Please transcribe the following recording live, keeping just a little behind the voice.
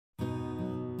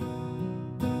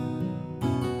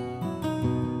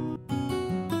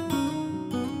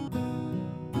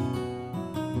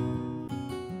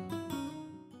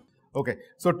Okay,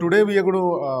 so today we are going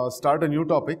to start a new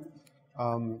topic.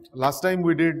 Last time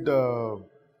we did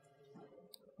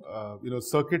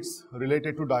circuits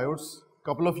related to diodes.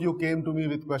 Couple of you came to me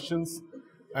with questions,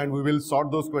 and we will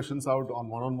sort those questions out on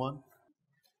one-on-one.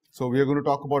 So we are going to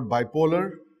talk about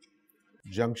bipolar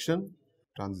junction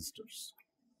transistors,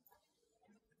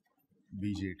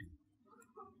 BJT.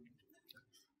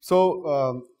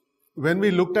 So when we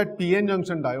looked at PN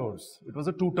junction diodes, it was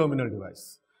a two-terminal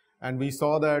device, and we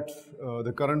saw that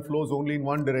the current flows only in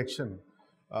one direction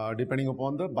depending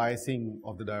upon the biasing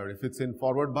of the diode. If it's in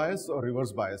forward bias or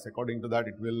reverse bias, according to that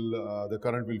it will the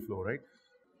current will flow, right?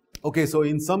 Okay, so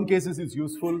in some cases it's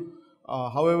useful.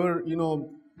 However,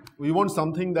 we want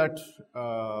something that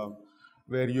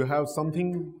where you have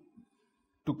something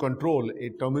to control, a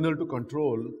terminal to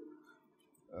control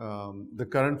the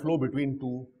current flow between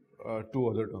two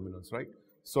other terminals, right?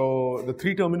 So the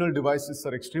three-terminal devices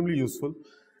are extremely useful,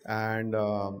 and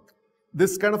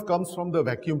this kind of comes from the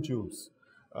vacuum tubes.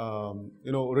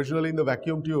 Originally in the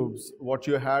vacuum tubes, what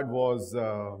you had was,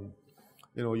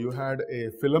 you had a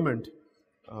filament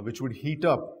which would heat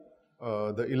up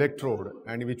the electrode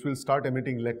and which will start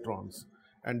emitting electrons,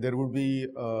 and there would be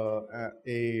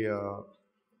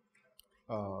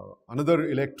another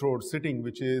electrode sitting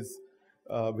which is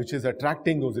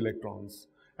attracting those electrons,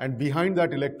 and behind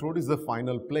that electrode is the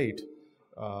final plate,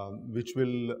 which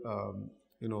will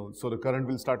so the current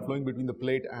will start flowing between the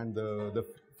plate and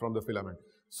from the filament.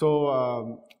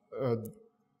 So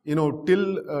till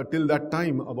that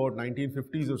time, about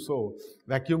 1950s or so,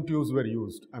 vacuum tubes were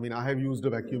used. I mean, I have used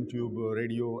a vacuum tube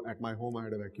radio at my home. I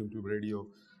had a vacuum tube radio,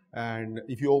 and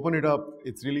if you open it up,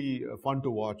 it's really fun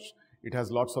to watch. It has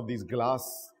lots of these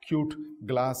cute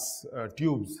glass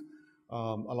tubes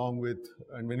along with,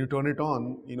 and when you turn it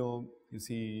on, you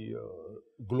see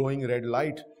glowing red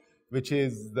light, which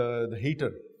is the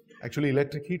heater, actually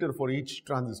electric heater for each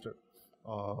transistor.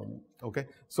 Okay,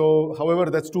 so however,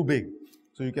 that's too big.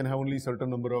 So you can have only certain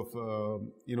number of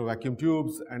vacuum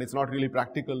tubes, and it's not really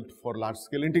practical for large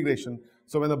scale integration.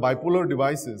 So when the bipolar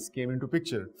devices came into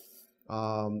picture,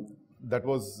 that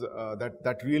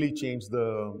really changed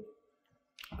the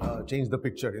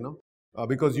picture,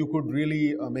 because you could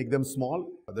really make them small,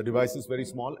 the device is very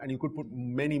small, and you could put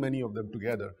many of them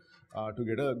together to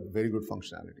get a very good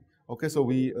functionality. Okay, so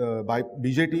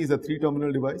BJT is a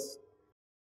three-terminal device,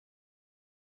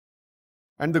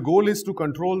 and the goal is to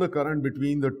control the current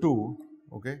between the two.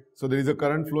 Okay, so there is a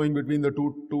current flowing between the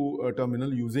two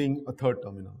terminal using a third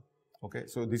terminal. Okay,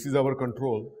 so this is our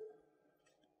control,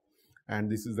 and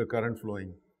this is the current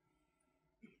flowing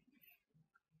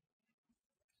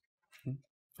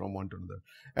from one to another.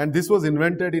 And this was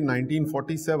invented in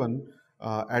 1947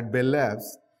 at Bell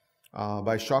Labs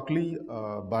by Shockley,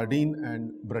 Bardeen,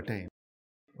 and Brattain.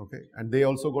 Okay, and they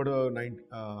also got a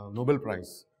Nobel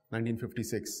Prize,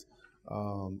 1956.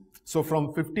 So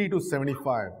from 50 to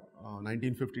 75,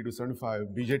 1950 to 75,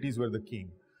 BJTs were the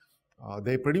king.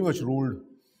 They pretty much ruled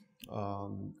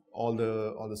all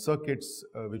the circuits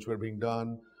which were being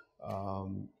done.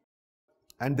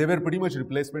 And they were pretty much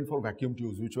replacement for vacuum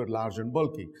tubes, which were large and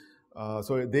bulky.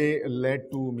 So they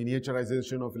led to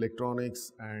miniaturization of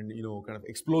electronics and kind of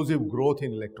explosive growth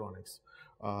in electronics.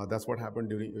 That's what happened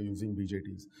during using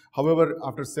BJTs. However,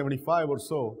 after 75 or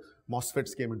so,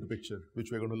 MOSFETs came into picture,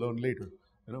 which we're going to learn later.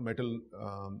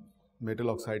 Metal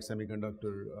oxide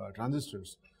semiconductor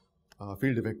transistors,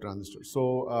 field effect transistors.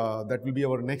 So that will be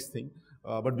our next thing.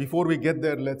 But before we get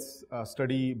there, let's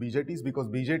study BJTs, because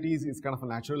BJTs is kind of a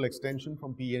natural extension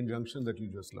from PN junction that you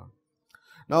just learned.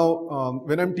 Now,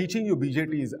 when I'm teaching you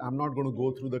BJTs, I'm not going to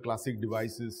go through the classic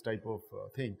devices type of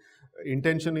thing.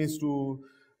 Intention is to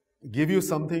give you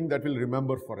something that will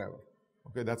remember forever.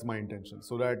 Okay, that's my intention.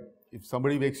 So that if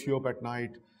somebody wakes you up at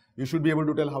night, you should be able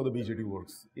to tell how the BJT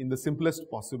works in the simplest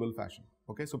possible fashion.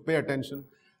 Okay, so pay attention.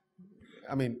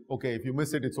 I mean, okay, if you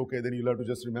miss it, it's okay, then you'll have to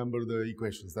just remember the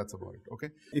equations, that's about it, okay?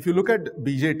 If you look at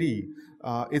BJT,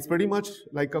 it's pretty much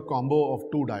like a combo of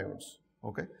two diodes,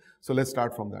 okay? So let's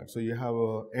start from that. So you have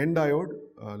a N diode,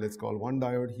 let's call one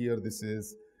diode here, this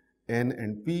is N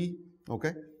and P,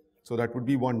 okay? So that would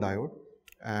be one diode,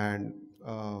 and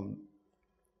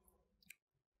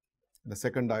the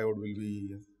second diode will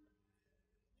be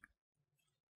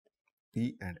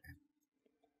P and N,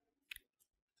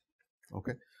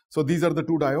 okay? So these are the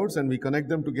two diodes, and we connect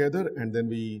them together, and then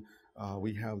we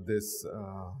have this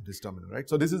terminal, right?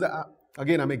 So this is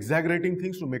again, I'm exaggerating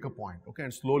things to make a point, okay?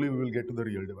 And slowly we will get to the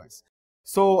real device.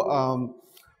 So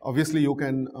obviously you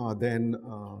can then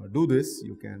do this.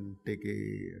 You can take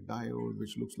a diode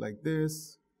which looks like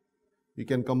this. You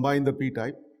can combine the P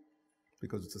type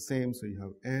because it's the same. So you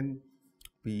have N,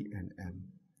 P, and N.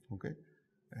 okay?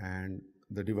 And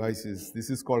the device is, this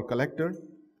is called collector,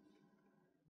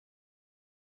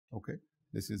 okay?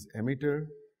 This is emitter,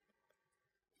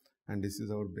 and this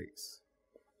is our base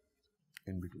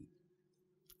in between,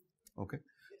 okay?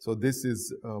 So this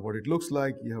is what it looks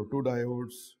like. You have two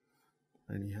diodes,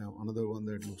 and you have another one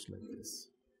that looks like this.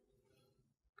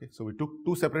 Okay, so we took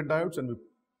two separate diodes and we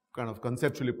kind of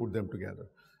conceptually put them together,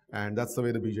 and that's the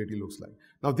way the BJT looks like.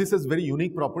 Now this has very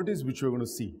unique properties which we're going to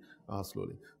see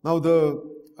slowly. Now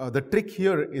the trick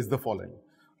here is the following.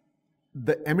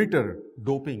 The emitter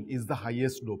doping is the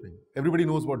highest doping. Everybody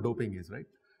knows what doping is, right?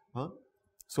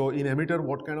 So in emitter,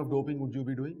 what kind of doping would you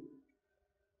be doing?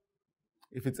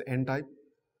 If it's N-type,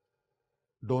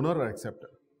 donor or acceptor?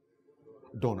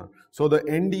 Donor. So the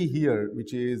ND here,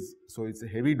 which is, so it's a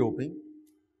heavy doping.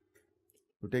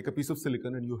 You take a piece of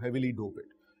silicon and you heavily dope it,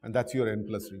 and that's your N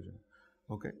plus region,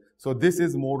 okay? So this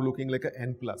is more looking like a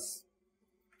N plus.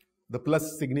 The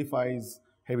plus signifies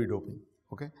heavy doping,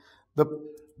 okay?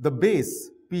 The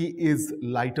base, P, is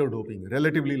lighter doping,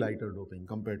 relatively lighter doping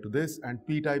compared to this, and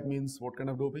P-type means what kind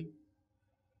of doping?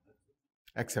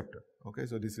 Acceptor, okay?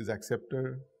 So this is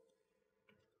acceptor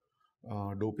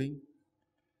doping.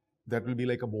 That will be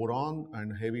like a boron,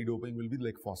 and heavy doping will be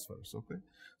like phosphorus, okay?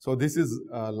 So this is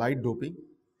light doping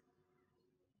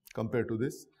compared to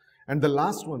this. And the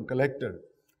last one, collector,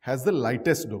 has the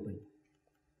lightest doping.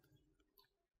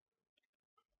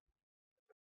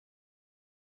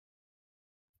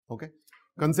 Okay?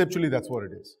 Conceptually, that's what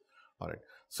it is. All right.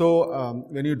 So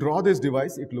when you draw this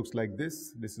device, it looks like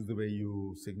this. This is the way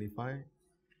you signify.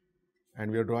 And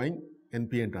we are drawing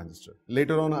NPN transistor.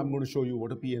 Later on, I'm going to show you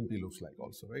what a PNP looks like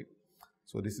also, right?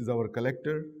 So this is our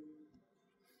collector.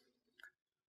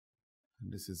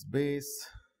 This is base,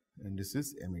 and this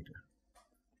is emitter.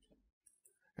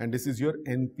 And this is your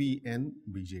NPN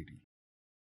BJT.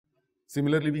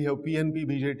 Similarly, we have PNP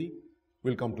BJT.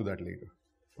 We'll come to that later,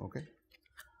 okay?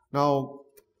 Now,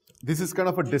 this is kind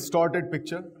of a distorted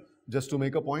picture, just to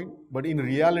make a point. But in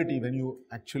reality, when you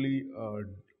actually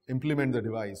implement the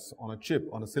device on a chip,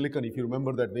 on a silicon, if you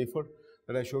remember that wafer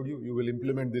that I showed you, you will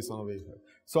implement this on a wafer.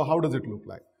 So how does it look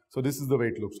like? So this is the way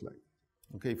it looks like.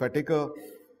 Okay, if I take a,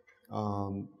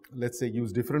 let's say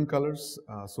use different colors.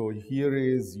 So here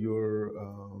is your,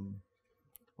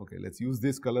 okay, let's use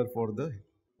this color for the,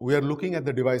 we are looking at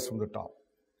the device from the top.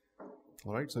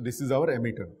 All right, so this is our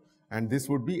emitter, and this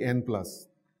would be N plus.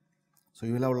 So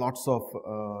you will have lots of,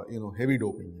 heavy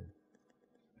doping here.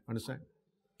 Understand?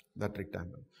 That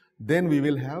rectangle. Then we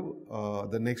will have,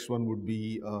 the next one would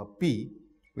be P,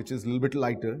 which is a little bit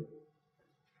lighter.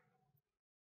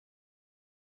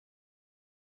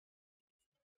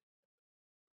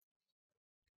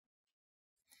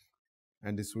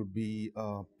 And this would be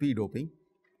P doping.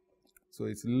 So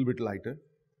it's a little bit lighter.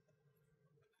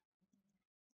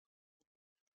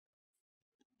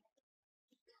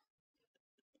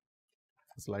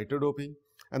 It's lighter doping.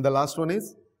 And the last one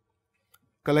is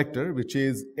collector, which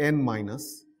is N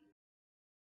minus.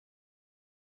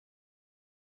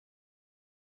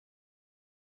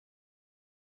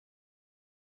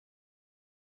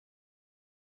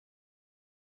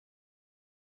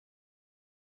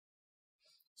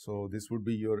 So this would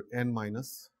be your N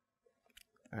minus,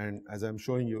 and as I'm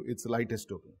showing you, it's lightest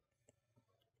doping.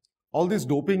 All this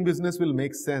doping business will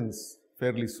make sense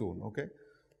fairly soon, okay?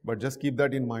 But just keep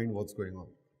that in mind what's going on.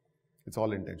 It's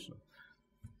all intentional.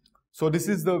 So this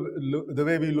is the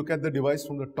way we look at the device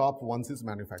from the top once it's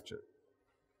manufactured.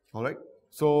 All right?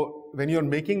 So when you're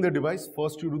making the device,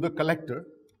 first you do the collector,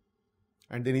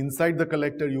 and then inside the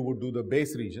collector you would do the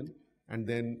base region, and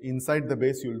then inside the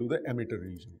base you'll do the emitter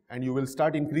region. And you will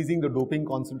start increasing the doping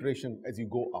concentration as you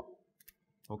go up.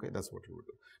 Okay, that's what you would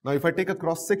do. Now if I take a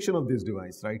cross section of this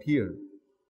device right here,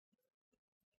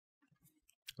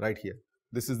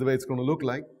 this is the way it's going to look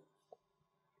like.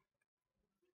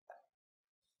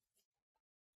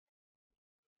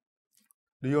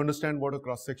 Do you understand what a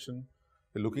cross section?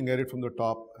 We're looking at it from the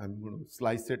top, I'm going to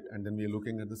slice it, and then we're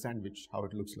looking at the sandwich, how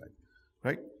it looks like,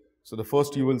 right? So the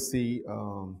first you will see,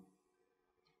 I'm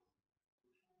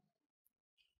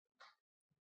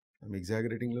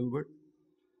exaggerating a little bit.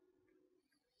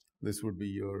 This would be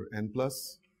your N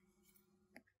plus,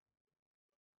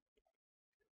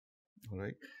 all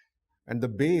right? And the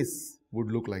base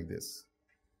would look like this.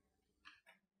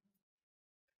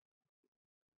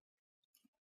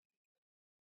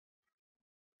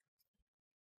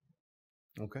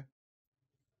 Okay?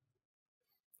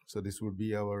 So this would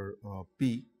be our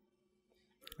P,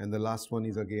 and the last one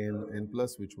is again N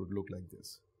plus, which would look like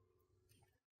this.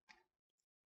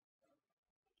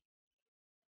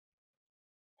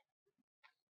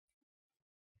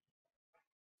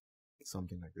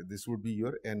 something like that. This would be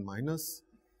your N minus,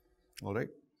 all right.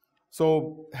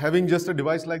 So having just a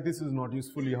device like this is not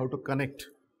useful. You have to connect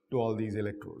to all these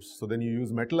electrodes. So then you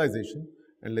use metallization,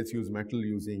 and let's use metal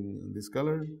using this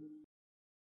color.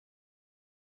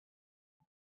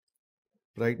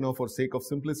 Right now, for sake of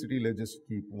simplicity, let's just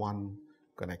keep one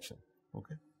connection,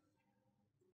 okay.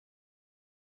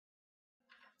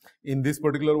 In this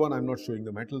particular one, I'm not showing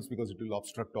the metals because it will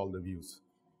obstruct all the views,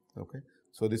 okay.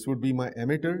 So this would be my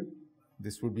emitter,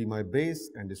 this would be my base,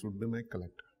 and this would be my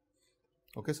collector,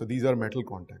 okay. So these are metal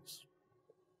contacts.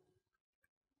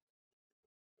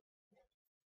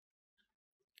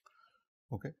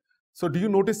 Okay. So do you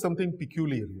notice something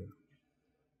peculiar here?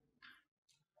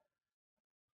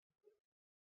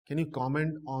 Can you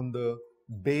comment on the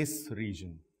base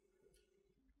region?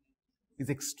 It's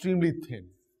extremely thin.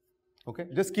 Okay,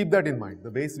 just keep that in mind.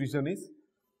 The base region is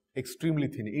extremely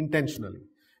thin intentionally.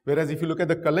 Whereas if you look at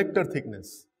the collector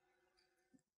thickness,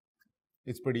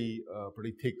 it's pretty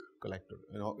thick collector.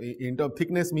 You know, in terms of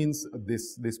thickness means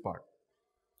this part.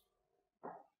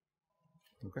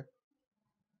 Okay.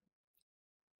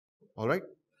 All right.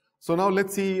 So now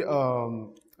let's see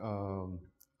how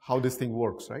this thing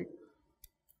works, right?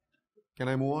 Can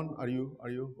I move on? Are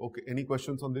you okay? Any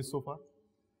questions on this so far?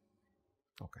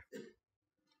 Okay.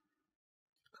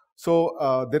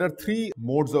 So there are three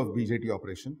modes of BJT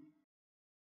operation.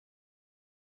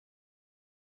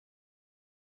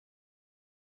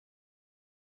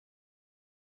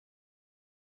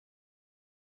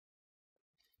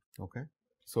 Okay.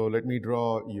 So let me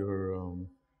draw your.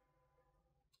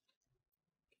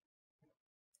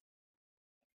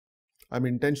 I'm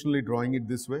intentionally drawing it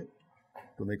this way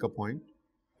to make a point,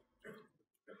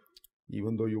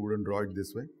 even though you wouldn't draw it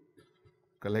this way.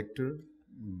 Collector,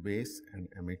 base, and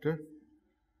emitter.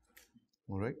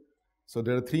 All right. So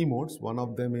there are three modes. One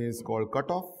of them is called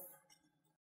cutoff.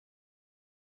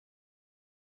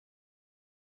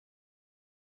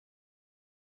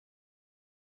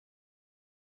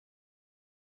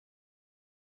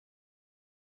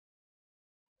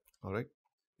 All right.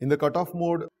 In the cutoff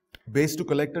mode, base to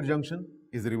collector junction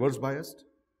is reverse biased,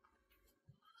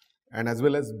 and as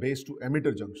well as base to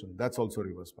emitter junction, that's also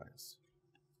reverse biased.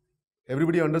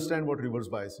 Everybody understand what reverse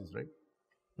bias is, right?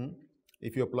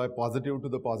 If you apply positive to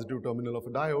the positive terminal of a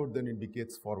diode, then it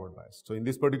becomes forward bias. So in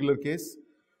this particular case,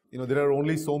 there are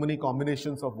only so many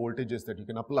combinations of voltages that you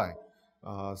can apply.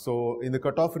 So in the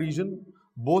cutoff region,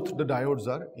 both the diodes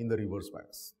are in the reverse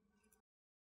bias.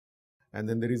 And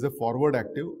then there is a forward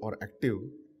active or active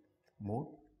mode,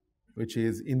 which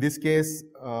is in this case,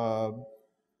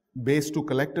 base to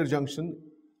collector junction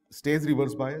stays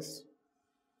reverse biased.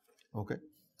 Okay.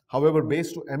 However,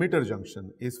 base to emitter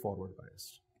junction is forward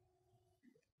biased.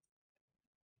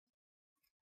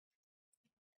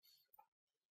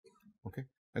 Okay.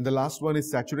 And the last one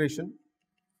is saturation.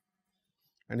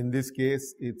 And in this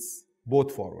case, it's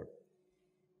both forward.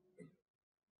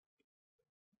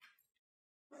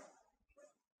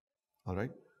 All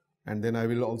right. And then I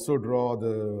will also draw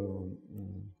the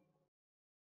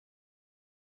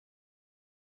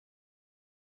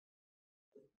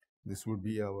this would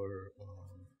be our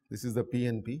this is the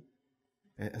PNP,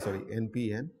 sorry,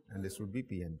 NPN, and this would be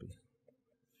PNP.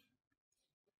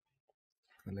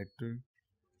 Collector,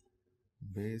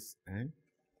 base, and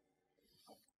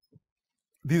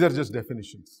these are just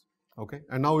definitions. Okay.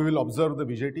 And now we will observe the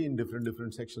BJT in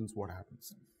different sections, what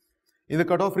happens. In the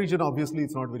cutoff region, obviously,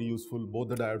 it's not very useful. Both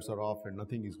the diodes are off and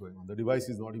nothing is going on. The device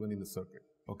is not even in the circuit,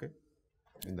 okay,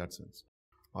 in that sense.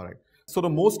 All right. So the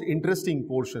most interesting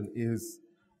portion is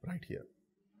right here,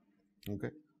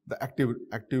 okay, the active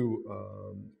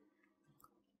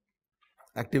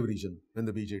region when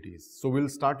the BJT is. So we'll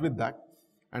start with that,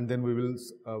 and then we will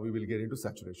get into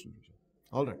saturation region.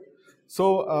 All right.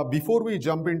 So before we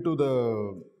jump into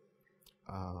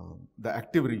the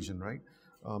active region, right?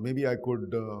 Maybe I could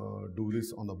do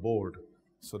this on the board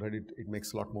so that it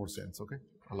makes a lot more sense, okay?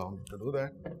 Allow me to do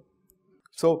that.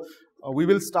 So we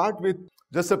will start with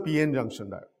just a PN junction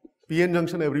diode. PN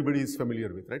junction everybody is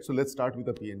familiar with, right? So let's start with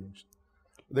a PN junction.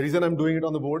 The reason I'm doing it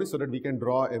on the board is so that we can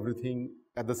draw everything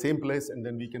at the same place and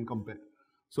then we can compare.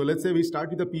 So let's say we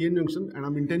start with a PN junction, and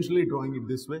I'm intentionally drawing it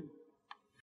this way.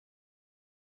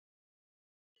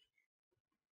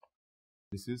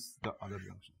 This is the other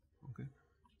junction, okay?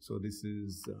 So this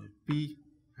is P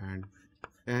and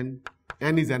N.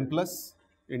 N is N plus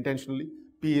intentionally.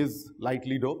 P is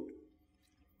lightly doped.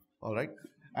 All right.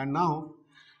 And now,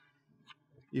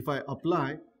 if I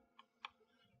apply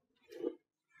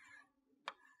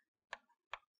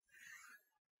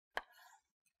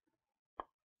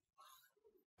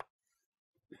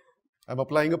I'm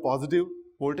applying a positive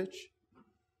voltage.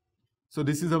 So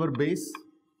this is our base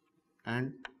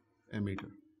and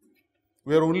emitter.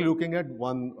 We are only looking at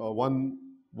one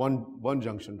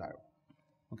junction diode.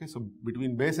 Okay, so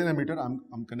between base and emitter,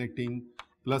 I'm connecting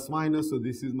plus minus. So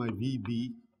this is my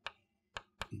VB.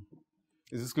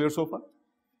 Is this clear so far?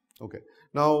 Okay.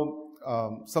 Now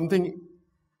something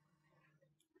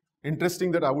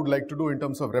interesting that I would like to do in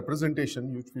terms of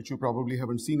representation, which you probably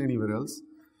haven't seen anywhere else,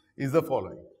 is the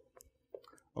following.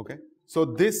 Okay. So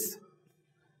this,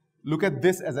 look at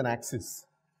this as an axis,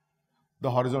 the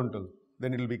horizontal,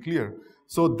 then it will be clear.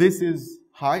 So this is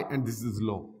high and this is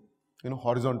low,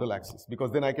 horizontal axis,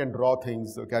 because then I can draw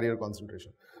things, carrier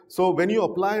concentration. So when you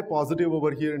apply positive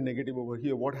over here and negative over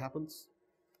here, what happens?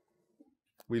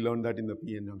 We learned that in the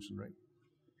PN junction, right?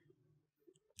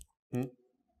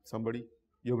 Somebody?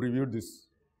 You have reviewed this.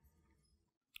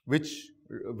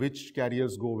 Which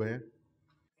carriers go where?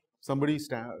 Somebody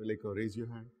raise your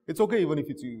hand. It's okay even if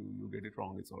it's you get it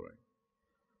wrong, it's all right.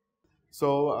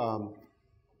 So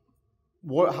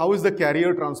how is the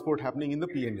carrier transport happening in the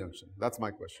PN junction? That's my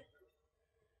question.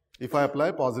 If I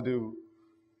apply positive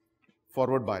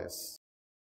forward bias.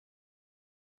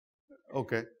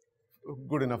 Okay,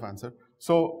 good enough answer.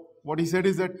 So what he said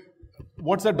is that,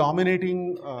 what's the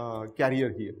dominating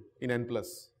carrier here in N+?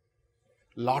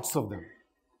 Lots of them.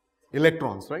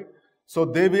 Electrons, right? So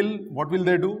they will, what will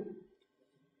they do?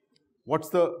 What's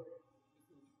the,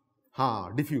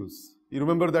 diffuse. You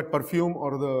remember that perfume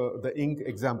or the ink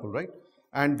example, right?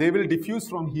 And they will diffuse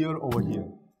from here over here.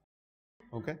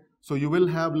 Okay? So you will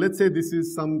have, let's say this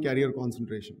is some carrier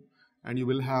concentration, and you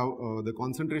will have the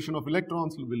concentration of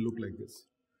electrons will look like this.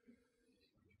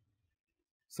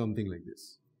 Something like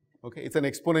this. Okay? It's an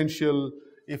exponential.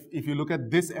 If you look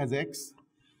at this as x,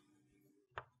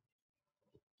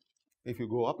 if you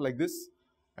go up like this,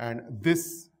 and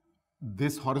this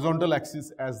horizontal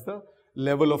axis as the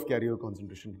level of carrier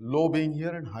concentration, low being here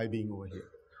and high being over here.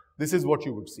 This is what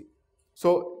you would see.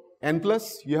 So N+,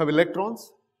 you have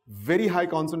electrons, very high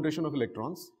concentration of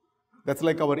electrons. That's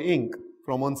like our ink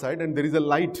from one side, and there is a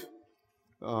light,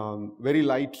 very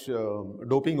light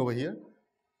doping over here.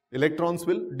 Electrons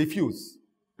will diffuse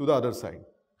to the other side,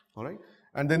 all right?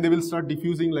 And then they will start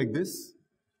diffusing like this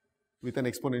with an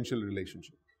exponential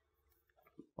relationship.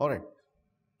 All right.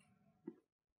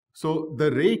 So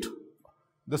the rate,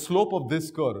 the slope of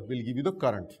this curve will give you the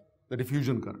current, the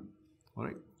diffusion current. All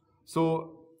right.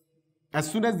 So as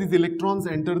soon as these electrons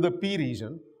enter the P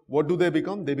region, what do they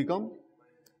become? They become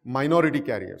minority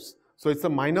carriers. So it's the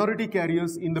minority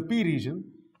carriers in the P region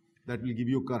that will give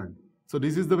you current. So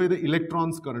this is the way the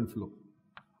electrons current flow.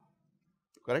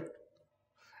 Correct?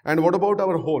 And what about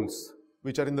our holes,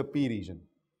 which are in the P region?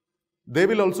 They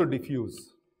will also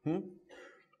diffuse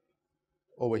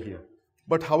over here.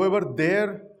 But however,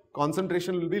 their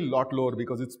concentration will be a lot lower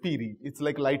because it's P, it's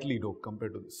like lightly doped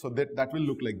compared to this. So that will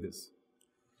look like this.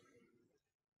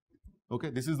 Okay,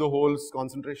 this is the hole's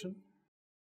concentration.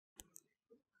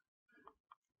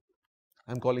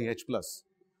 I'm calling H+.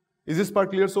 Is this part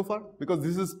clear so far? Because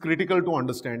this is critical to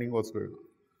understanding what's going on.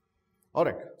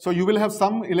 Alright, so you will have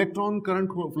some electron current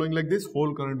flowing like this,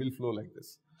 hole current will flow like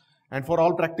this. And for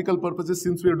all practical purposes,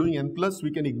 since we are doing N+,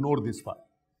 we can ignore this part.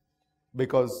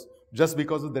 Just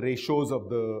because of the ratios of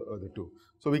the two.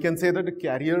 So we can say that the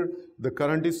carrier, the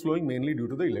current is flowing mainly due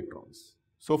to the electrons.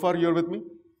 So far you're with me?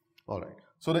 Alright.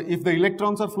 So if the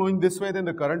electrons are flowing this way, then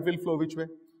the current will flow which way?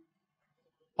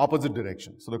 Opposite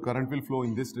direction. So the current will flow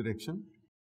in this direction.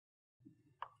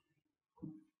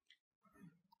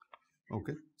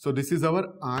 Okay. So this is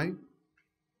our I.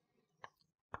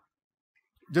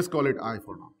 Just call it I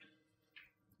for now.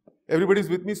 Everybody's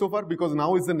with me so far? Because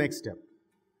now is the next step.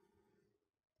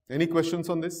 Any questions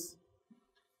on this?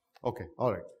 Okay,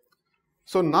 all right.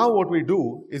 So now what we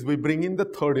do is we bring in the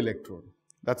third electrode.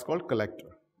 That's called collector.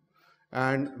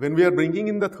 And when we are bringing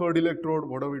in the third electrode,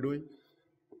 what are we doing?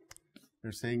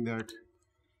 We're saying that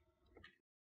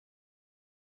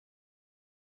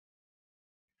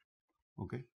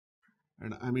okay,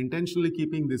 and I'm intentionally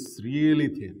keeping this really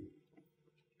thin.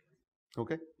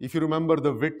 Okay, if you remember,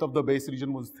 the width of the base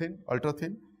region was thin, ultra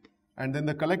thin, and then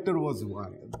the collector was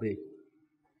big,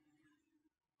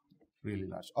 really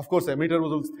large. Of course, emitter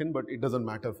was also thin, but it doesn't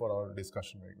matter for our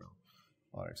discussion right now.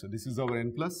 All right, so this is our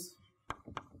N+,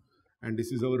 and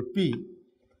this is our P,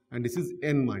 and this is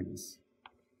N-.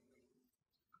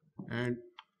 And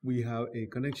we have a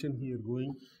connection here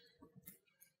going.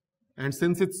 And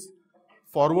since it's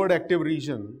forward active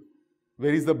region,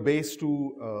 where is the base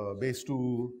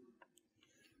to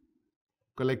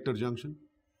collector junction?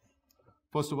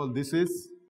 First of all, this is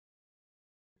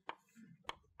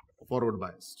forward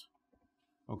biased.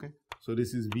 Okay, so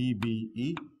this is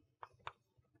VBE,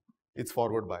 It's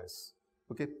forward bias.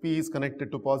 Okay, P is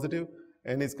connected to positive,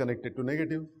 N is connected to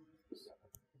negative.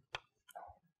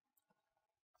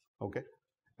 Okay,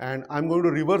 and I'm going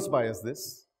to reverse bias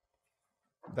this.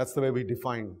 That's the way we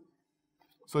define.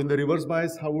 So in the reverse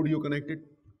bias, how would you connect it?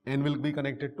 N will be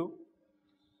connected to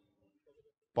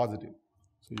positive.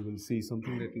 So you will see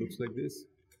something that looks like this.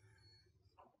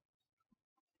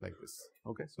 Like this.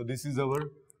 Okay, so this is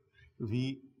our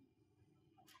VCB.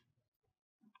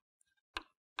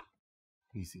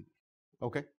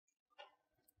 Okay,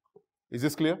 is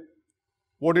this clear?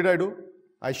 What did I do?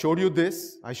 I showed you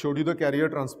this, I showed you the carrier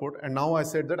transport, and now I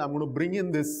said that I'm going to bring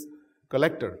in this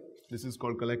collector. This is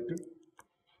called collector,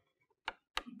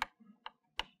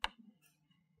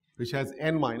 which has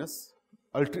N minus,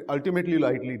 ultimately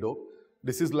lightly doped.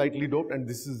 This is lightly doped and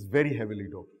this is very heavily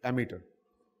doped, emitter.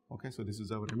 Okay, so this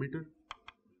is our emitter.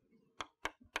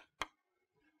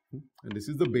 And this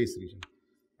is the base region.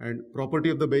 And property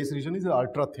of the base region is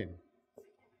ultra thin.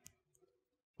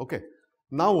 Okay,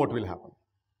 now what will happen?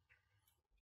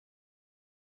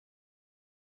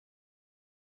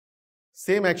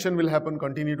 Same action will happen,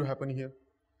 continue to happen here,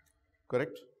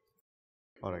 correct?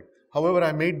 All right. However,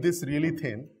 I made this really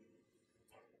thin.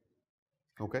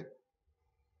 Okay.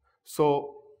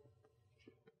 So,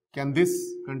 can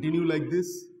this continue like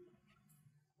this?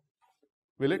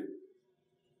 Will it?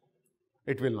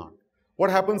 It will not. What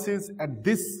happens is, at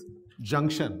this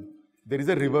junction, there is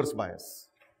a reverse bias.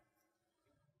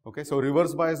 Okay, so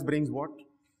reverse bias brings what?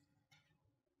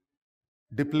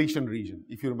 Depletion region,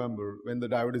 if you remember, when the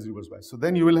diode is reverse bias. So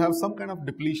then you will have some kind of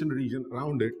depletion region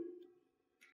around it.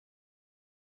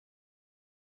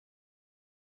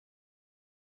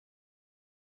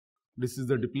 This is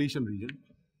the depletion region.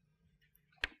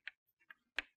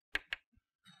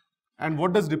 And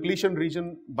what does depletion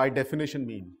region by definition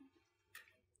mean?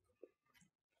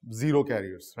 Zero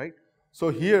carriers, right? So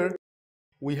here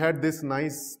we had this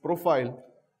nice profile,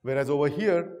 whereas over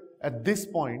here at this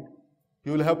point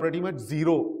you will have pretty much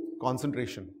zero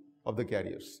concentration of the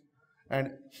carriers.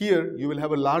 And here you will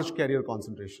have a large carrier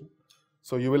concentration.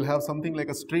 So you will have something like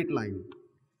a straight line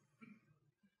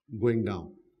going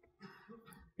down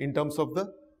in terms of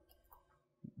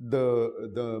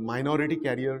the minority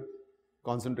carrier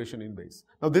concentration in base.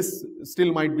 Now this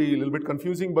still might be a little bit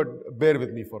confusing, but bear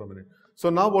with me for a minute. So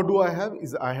now what do I have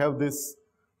is I have this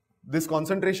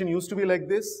concentration used to be like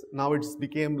this, now it's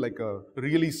became like a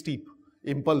really steep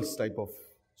impulse type of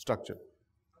structure.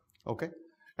 Okay,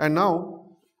 and now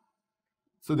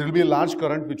so there will be a large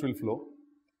current which will flow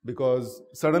because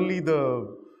suddenly the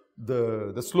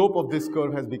slope of this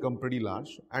curve has become pretty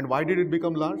large. And why did it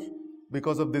become large?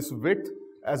 Because of this width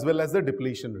as well as the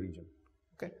depletion region.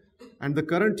 Okay, and the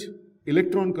current,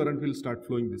 electron current, will start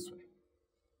flowing this way.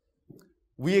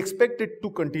 We expect it to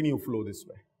continue flow this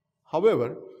way.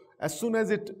 However, as soon as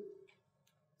it,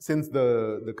 since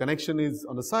the connection is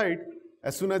on the side,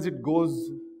 as soon as it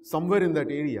goes somewhere in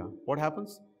that area, what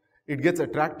happens? It gets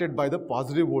attracted by the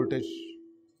positive voltage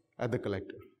at the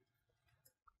collector.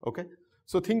 Okay,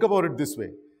 so think about it this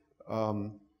way. There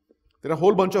are a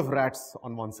whole bunch of rats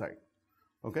on one side.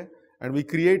 Okay, and we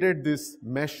created this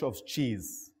mesh of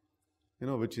cheese, you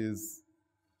know, which is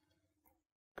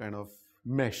kind of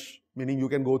mesh, meaning you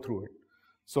can go through it.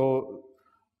 So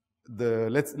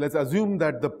let's assume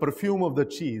that the perfume of the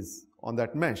cheese on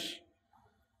that mesh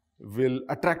will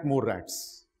attract more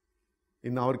rats.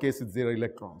 In our case, it's their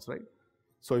electrons, right?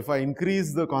 So if I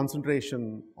increase the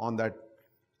concentration on that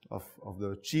of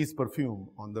the cheese perfume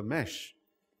on the mesh,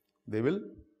 they will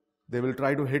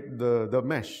try to hit the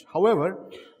mesh. However,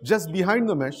 just behind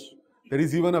the mesh, there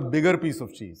is even a bigger piece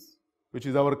of cheese, which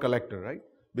is our collector, right?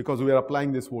 Because we are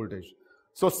applying this voltage.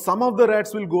 So some of the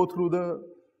rats will go through the,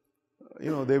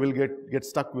 they will get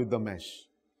stuck with the mesh.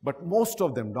 But most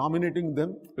of them, dominating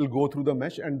them, will go through the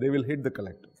mesh and they will hit the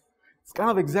collector. It's kind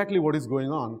of exactly what is going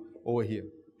on over here.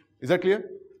 Is that clear?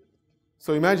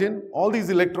 So imagine all these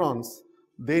electrons,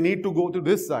 they need to go to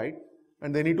this side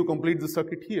and they need to complete the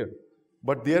circuit here.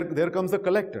 But there comes the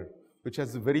collector, which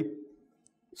has a very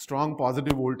strong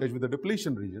positive voltage with the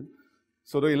depletion region.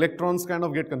 So the electrons kind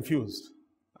of get confused.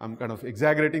 I'm kind of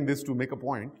exaggerating this to make a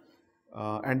point,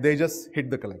 and they just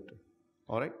hit the collector.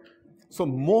 All right. So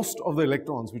most of the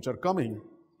electrons which are coming,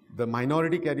 the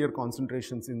minority carrier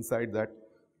concentrations inside that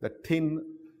thin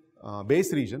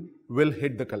base region will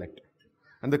hit the collector,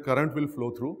 and the current will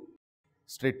flow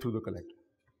straight through the collector.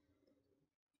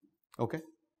 Okay,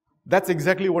 that's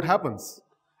exactly what happens.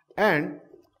 And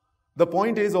the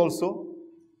point is also,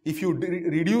 if you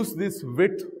reduce this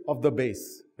width of the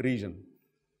base region,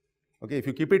 okay, if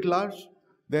you keep it large,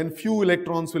 then few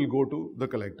electrons will go to the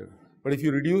collector. But if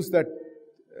you reduce that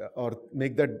or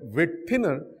make that width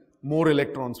thinner, more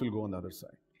electrons will go on the other side.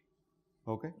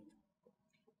 Okay?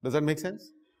 Does that make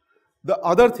sense? The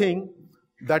other thing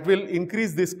that will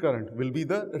increase this current will be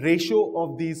the ratio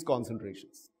of these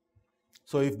concentrations.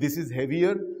 So if this is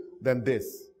heavier than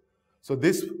this, so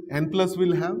this N plus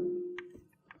will have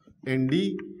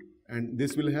Nd and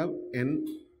this will have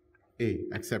Na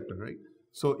acceptor, right?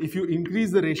 So if you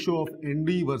increase the ratio of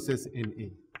Nd versus Na,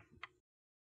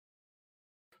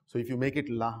 so if you make it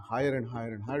higher and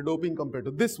higher and higher doping compared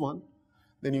to this one,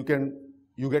 then you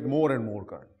get more and more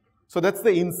current. So that's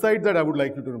the insight that I would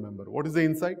like you to remember. What is the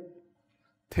insight?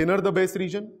 Thinner the base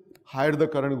region, higher the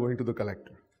current going to the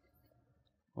collector.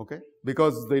 Okay?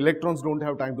 Because the electrons don't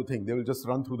have time to think, they will just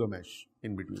run through the mesh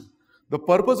in between. The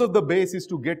purpose of the base is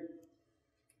to get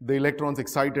the electrons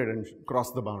excited and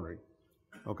cross the boundary.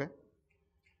 Okay?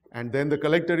 And then the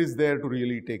collector is there to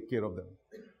really take care of them.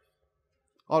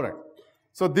 Alright.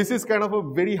 So this is kind of a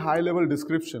very high level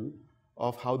description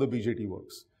of how the BJT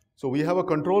works. So we have a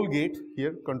control gate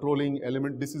here, controlling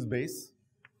element, this is base.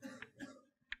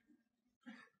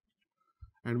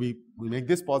 And we make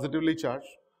this positively charged.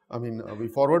 We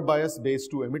forward bias base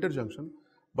to emitter junction,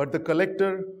 but the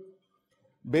collector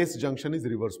base junction is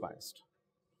reverse biased.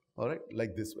 Alright,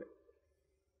 like this way.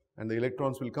 And the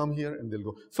electrons will come here and they'll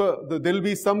go. So there will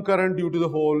be some current due to the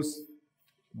holes,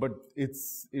 but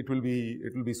it will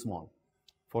be small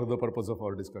for the purpose of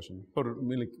our discussion, for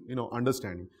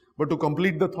understanding. But to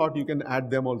complete the thought, you can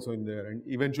add them also in there, and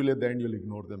eventually at the end you'll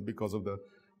ignore them because of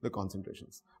the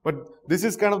concentrations. But this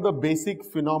is kind of the basic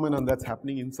phenomenon that's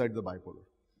happening inside the bipolar.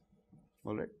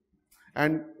 Alright.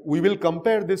 And we will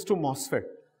compare this to MOSFET.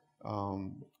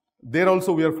 There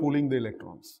also we are fooling the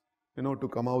electrons, to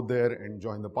come out there and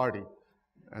join the party.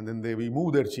 And then we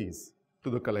move their cheese to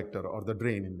the collector or the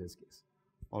drain in this case.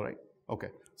 Alright. Okay.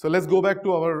 So let's go back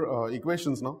to our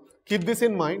equations now. Keep this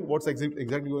in mind, what's exactly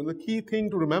going on. The key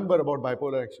thing to remember about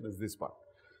bipolar action is this part.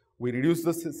 We reduce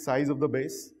the size of the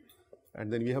base,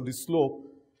 and then we have this slope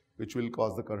which will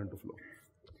cause the current to flow.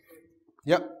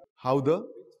 Yeah. How the? Which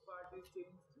part is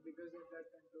changed because of that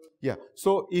control? Yeah.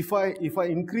 So if I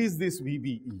increase this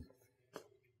VBE,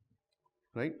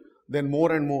 right, then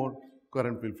more and more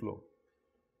current will flow,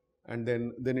 and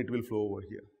then it will flow over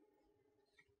here.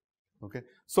 Okay.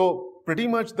 So pretty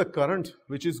much the current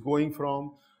which is going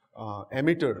from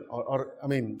emitter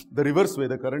the reverse way,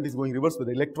 the current is going reverse way,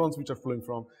 the electrons which are flowing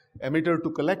from emitter to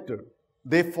collector,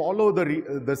 they follow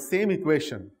the same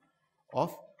equation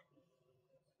of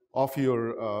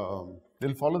your,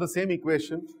 they'll follow the same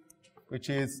equation which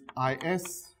is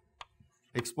Is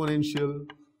exponential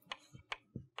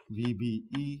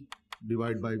VBE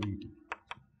divided by VT.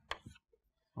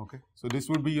 Okay. So this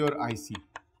would be your IC.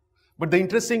 But the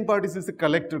interesting part is the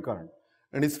collector current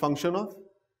and its function of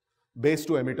base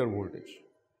to emitter voltage.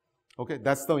 Okay,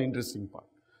 that's the interesting part.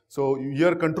 So you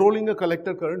are controlling a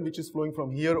collector current which is flowing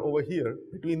from here over here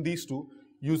between these two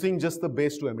using just the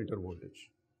base to emitter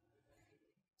voltage.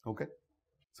 Okay,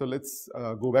 so let's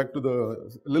go back to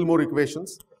the little more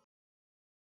equations.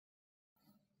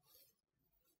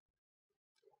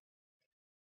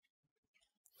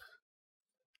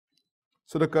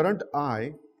 So the current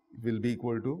I will be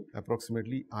equal to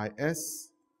approximately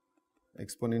Is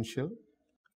exponential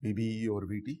VBE over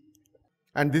VT,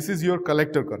 and this is your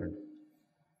collector current,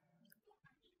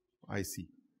 IC.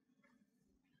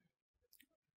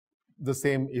 The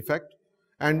same effect,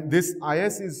 and this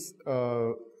Is is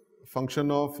a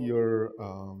function of your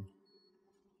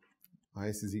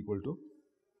Is is equal to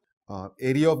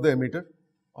area of the emitter.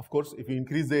 Of course, if you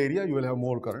increase the area, you will have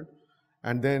more current,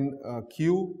 and then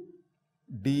Q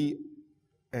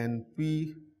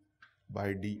dNP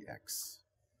by dx.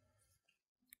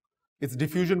 It's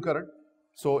diffusion current,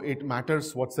 so it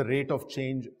matters what's the rate of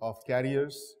change of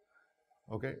carriers,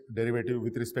 okay, derivative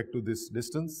with respect to this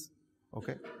distance,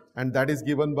 okay, and that is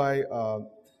given by,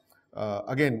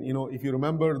 again, if you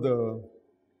remember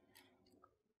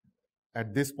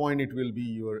at this point it will be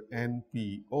your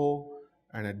NPO,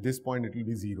 and at this point it will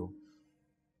be 0,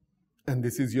 and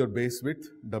this is your base width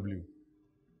W.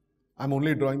 I'm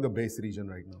only drawing the base region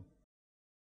right now.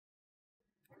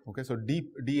 Okay, so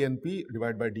dNP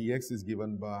divided by dx is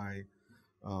given by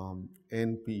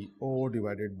NPO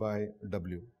divided by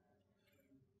W.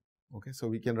 Okay, so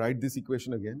we can write this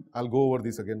equation again. I'll go over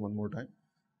this again one more time.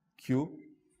 Q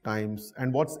times,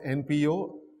 and what's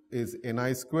NPO is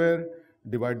Ni square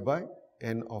divided by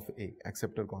N of A,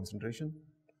 acceptor concentration,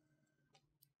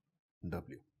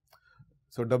 W.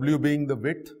 So W being the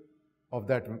width of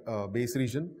that base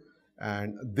region,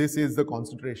 and this is the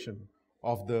concentration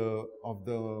of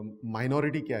the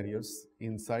minority carriers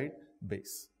inside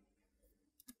base.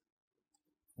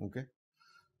 Okay.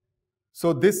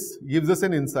 So this gives us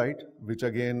an insight, which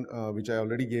again, which I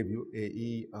already gave you,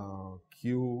 AE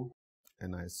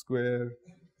Ni square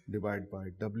divided by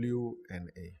W Na.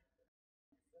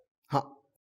 Huh.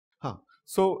 Huh.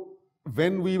 So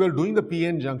when we were doing the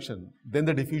PN junction, then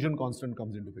the diffusion constant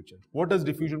comes into picture. What does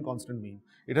diffusion constant mean?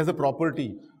 It has a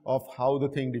property of how the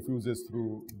thing diffuses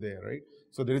through there, right?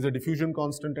 So there is a diffusion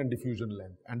constant and diffusion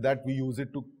length, and that we use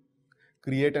it to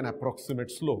create an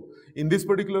approximate slope. In this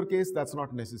particular case, that's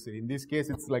not necessary. In this case,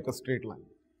 it's like a straight line,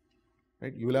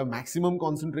 right? You will have maximum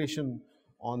concentration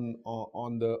on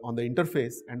the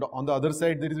interface, and on the other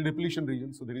side there is a depletion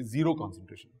region, so there is zero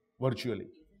concentration virtually.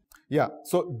 Yeah,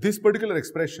 so this particular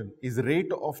expression is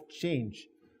rate of change,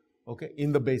 okay,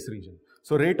 in the base region.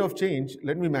 So rate of change,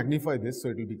 let me magnify this so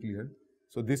it will be clear.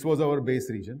 So this was our base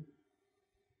region.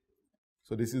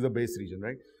 So this is the base region,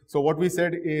 right? So what we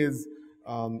said is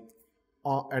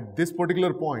at this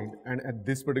particular point and at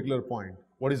this particular point,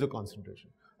 what is the concentration?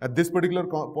 At this particular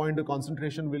point, the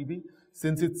concentration will be,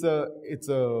 since it's a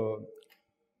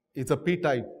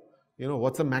p-type, you know,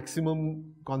 what's the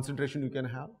maximum concentration you can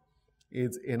have?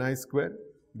 Is Ni square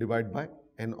divided by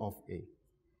N of A.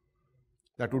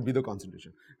 That would be the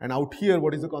concentration. And out here,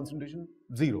 what is the concentration?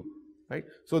 0, right?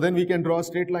 So then we can draw a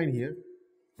straight line here,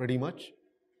 pretty much,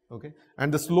 okay? And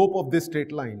the slope of this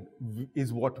straight line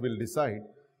is what will decide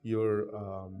your,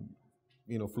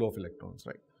 flow of electrons,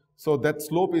 right? So that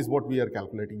slope is what we are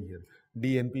calculating here,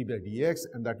 dNp by dx,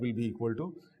 and that will be equal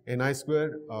to Ni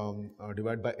square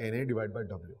divided by Na divided by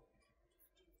W.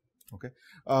 Okay.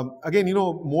 Again, you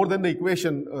know, more than the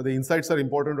equation, the insights are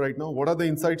important right now. What are the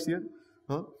insights here?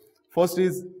 First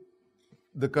is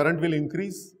the current will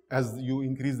increase as you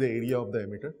increase the area of the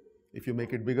emitter. If you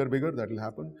make it bigger, that will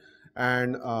happen.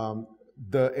 And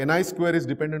the Ni square is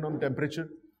dependent on temperature,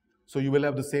 so you will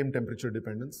have the same temperature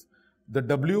dependence. The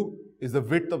W is the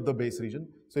width of the base region.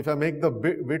 So if I make the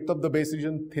width of the base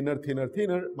region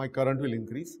thinner, my current will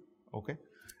increase. Okay.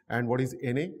 And what is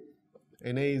Na?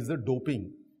 Na is the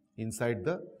doping inside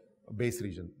the base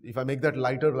region. If I make that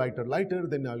lighter,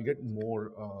 then I'll get more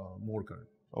current.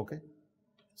 Okay.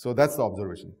 So that's the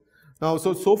observation. Now,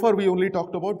 so far we only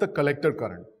talked about the collector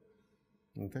current.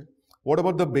 Okay. What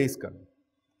about the base current?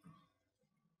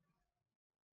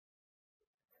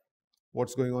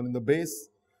 What's going on in the base?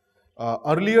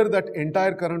 Earlier, that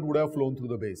entire current would have flown through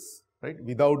the base, right,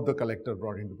 without the collector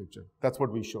brought into picture. That's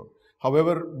what we showed.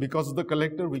 However, because of the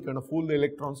collector, we kind of fool the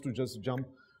electrons to just jump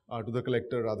to the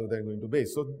collector rather than going to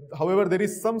base. So, however, there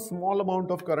is some small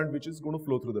amount of current which is going to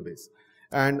flow through the base.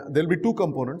 And there will be two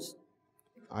components,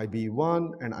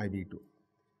 IB1 and IB2.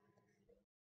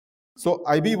 So,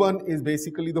 IB1 is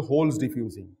basically the holes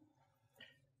diffusing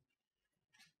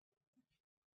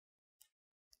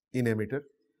in emitter,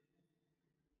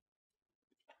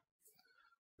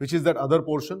 which is that other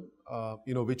portion,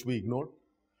 which we ignored.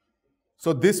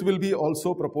 So this will be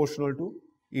also proportional to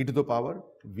e to the power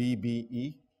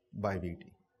VBE by VT.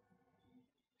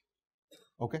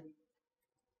 Okay.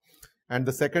 And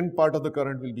the second part of the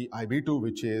current will be IB2,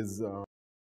 which is,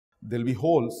 there will be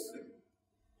holes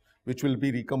which will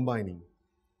be recombining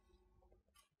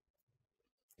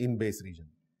in base region.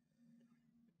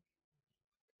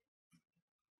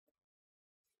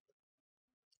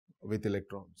 With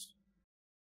electrons.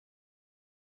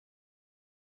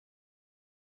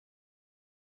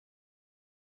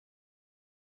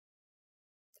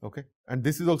 Okay, and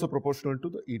this is also proportional to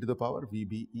the e to the power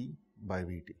VBE by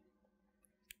VT.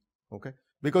 Okay,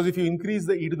 because if you increase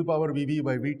the e to the power VBE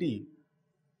by VT,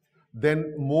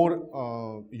 then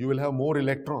more you will have more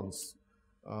electrons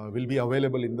will be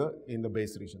available in the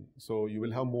base region. So you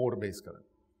will have more base current.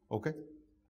 Okay.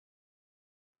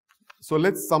 So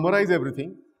let's summarize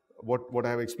everything what I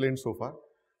have explained so far.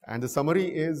 And the summary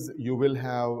is you will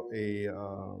have a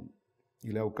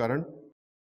you'll have current.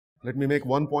 Let me make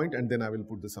one point and then I will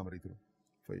put the summary through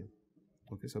for you.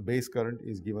 Okay, so base current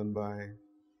is given by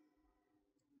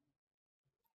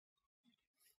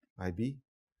IB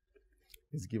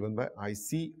is given by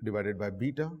IC divided by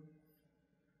beta.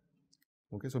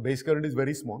 Okay, so base current is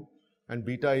very small and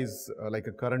beta is like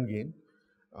a current gain.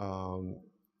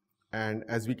 And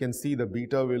as we can see, the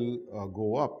beta will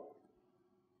go up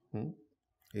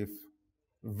if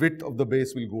width of the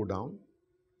base will go down,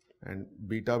 and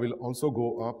beta will also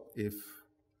go up if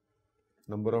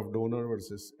number of donor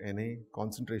versus Na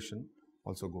concentration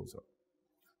also goes up.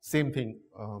 Same thing,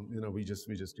 we just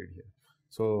did here.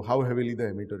 So how heavily the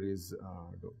emitter is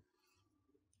doped.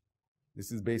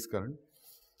 This is base current,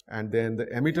 and then the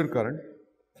emitter current.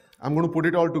 I'm going to put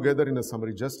it all together in a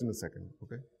summary just in a second.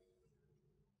 Okay.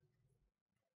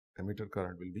 Emitter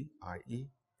current will be IE,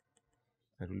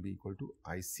 that will be equal to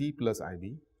IC plus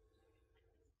IB,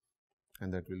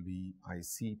 and that will be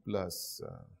IC plus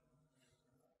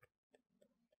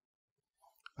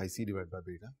IC divided by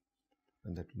beta,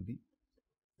 and that will be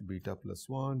beta plus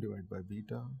 1 divided by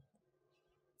beta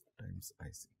times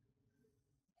IC.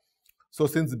 So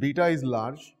since beta is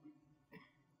large,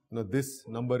 this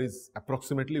number is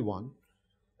approximately 1,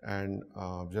 and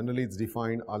generally it's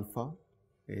defined alpha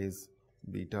is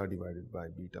beta divided by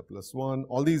beta plus 1.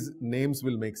 All these names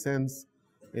will make sense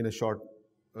in a short.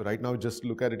 Right now just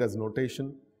look at it as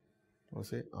notation, or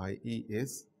say IE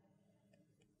is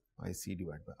IC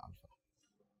divided by alpha.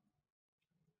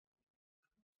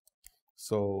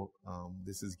 So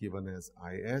this is given as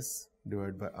IS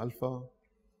divided by alpha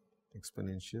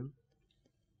exponential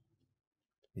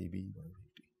VB by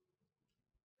VT.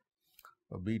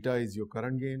 Beta is your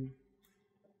current gain,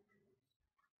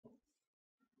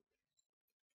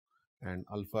 and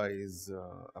alpha is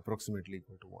approximately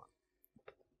equal to 1.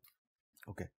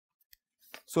 Okay.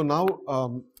 So now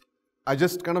I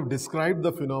just kind of described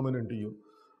the phenomenon to you.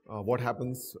 What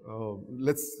happens?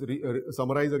 Let's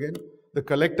summarize again. The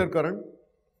collector current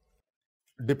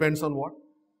depends on what?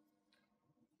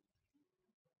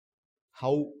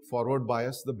 How forward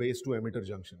biased the base to emitter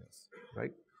junction is,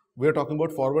 right? We are talking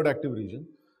about forward active region,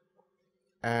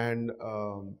 and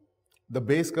the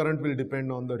base current will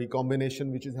depend on the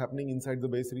recombination which is happening inside the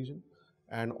base region,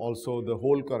 and also the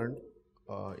whole current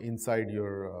inside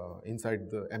your inside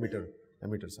the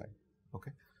emitter side.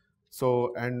 Okay.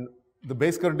 So and the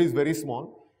base current is very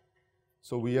small,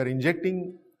 so we are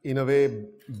injecting, in a way,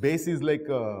 base is like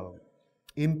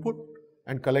input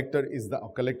and collector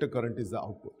current is the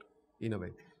output, in a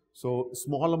way. So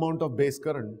small amount of base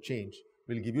current change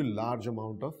will give you large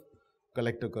amount of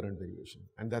collector current variation,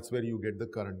 and that's where you get the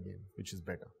current gain, which is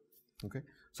better. Okay.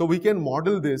 So we can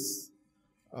model this,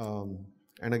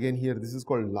 and again here this is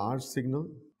called large signal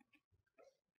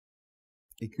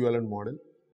equivalent model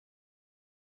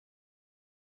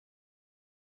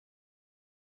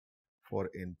for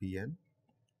NPN.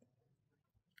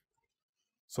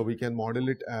 So we can model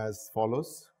it as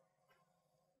follows.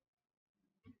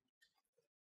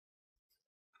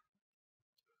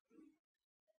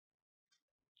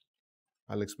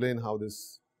 I'll explain how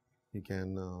this we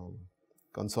can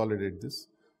consolidate this.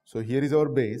 So here is our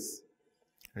base,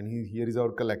 and here is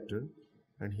our collector,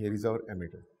 and here is our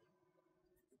emitter.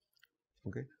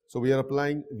 Okay. So we are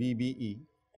applying VBE,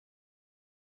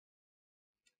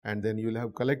 and then you will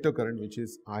have collector current, which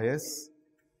is IS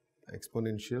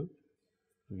exponential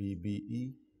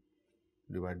VBE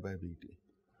divided by VT.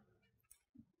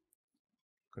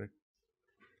 Correct.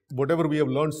 Whatever we have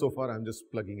learned so far, I am just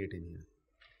plugging it in here.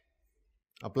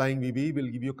 Applying VBE will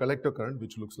give you collector current,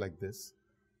 which looks like this.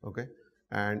 Okay.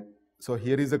 And so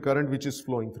here is the current which is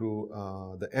flowing through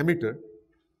the emitter,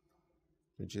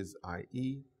 which is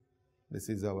IE. This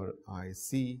is our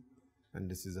IC, and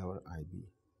this is our IB.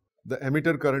 The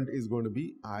emitter current is going to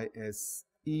be ISE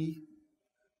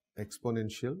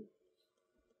exponential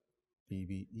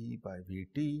VBE by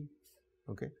VT.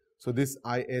 Okay. So this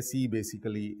ISE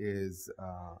basically is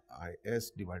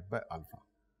IS divided by alpha.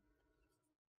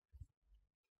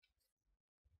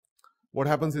 What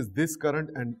happens is this current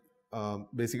and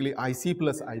basically IC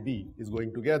plus IB is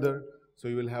going together, so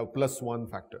you will have plus 1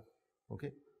 factor.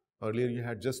 Okay. Earlier you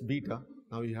had just beta,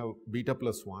 now you have beta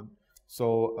plus 1.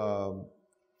 So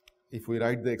if we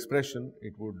write the expression,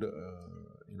 it would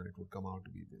it would come out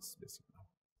to be this basically,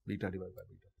 beta divided by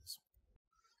beta plus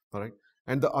 1. All right.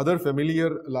 And the other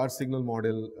familiar large signal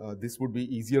model, this would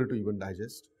be easier to even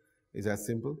digest, is as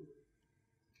simple.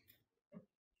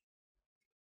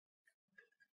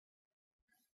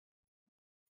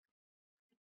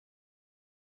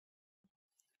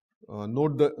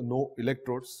 Note the no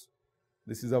electrodes.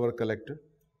 This is our collector,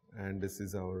 and this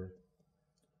is our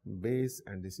base,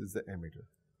 and this is the emitter.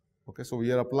 Okay, so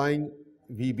we are applying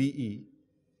VBE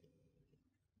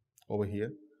over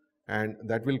here, and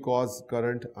that will cause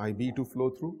current IB to flow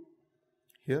through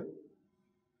here.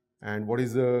 And what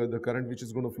is the current which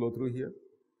is going to flow through here?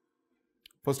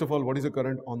 First of all, what is the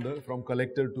current on the from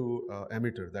collector to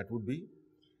emitter? That would be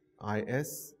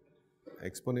IS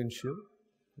exponential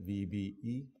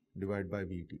VBE divided by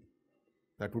VT.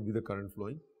 That would be the current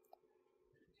flowing.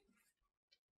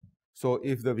 So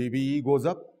if the VBE goes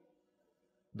up,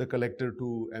 the collector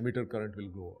to emitter current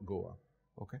will go up.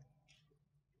 Okay.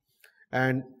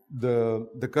 And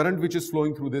the current which is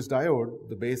flowing through this diode,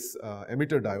 the base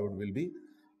emitter diode, will be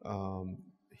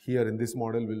here in this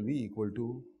model will be equal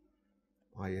to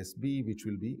ISB, which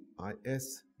will be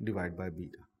IS divided by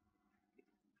beta.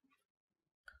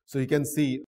 So you can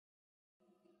see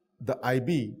the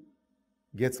IB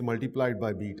gets multiplied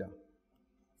by beta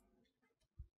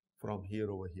from here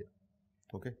over here.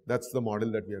 Okay, that's the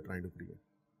model that we are trying to create.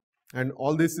 And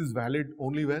all this is valid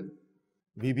only when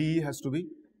VBE has to be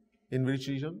in which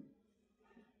region?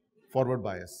 Forward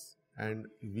bias. And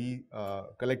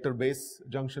collector base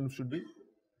junction should be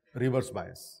reverse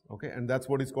bias. Okay, and that's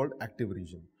what is called active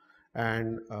region.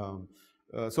 And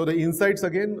so the insights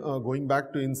again, going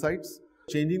back to insights,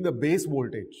 changing the base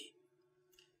voltage,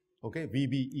 okay,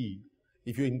 VBE,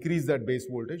 if you increase that base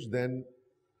voltage, then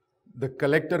the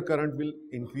collector current will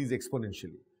increase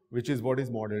exponentially, which is what is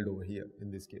modeled over here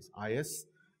in this case, IS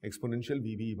exponential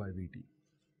VBE by VT.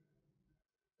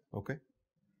 Okay,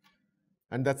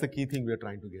 and that's the key thing we are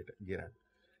trying to get at,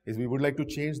 is we would like to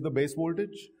change the base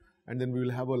voltage, and then we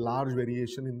will have a large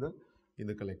variation in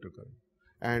the collector current.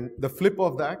 And the flip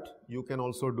of that you can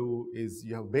also do is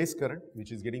you have base current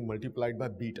which is getting multiplied by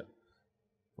beta.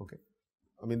 Okay,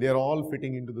 I mean they are all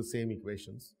fitting into the same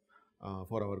equations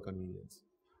for our convenience.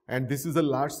 And this is a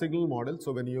large signal model,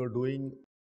 so when you are doing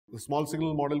the small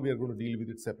signal model, we are going to deal with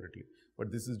it separately.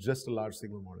 But this is just a large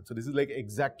signal model. So this is like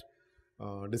exact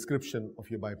description of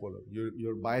your bipolar.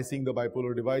 You're biasing the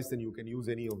bipolar device, then you can use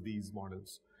any of these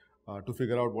models to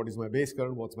figure out what is my base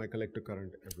current, what's my collector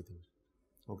current, everything.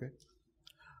 Okay.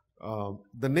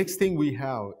 The next thing we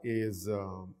have is,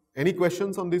 any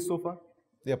questions on this so far?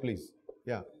 Yeah, please.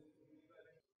 Yeah.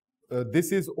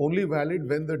 This is only valid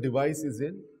when the device is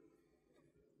in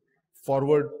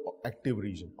forward active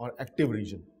region or active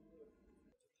region.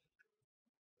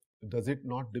 Does it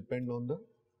not depend on the?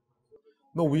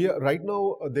 No, we are right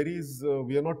now.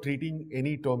 We are not treating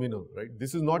any terminal, right?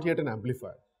 This is not yet an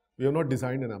amplifier. We have not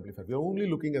designed an amplifier. We are only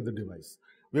looking at the device.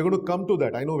 We are going to come to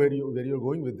that. I know where you're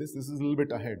going with this. This is a little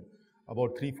bit ahead,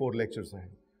 about 3-4 lectures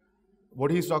ahead. What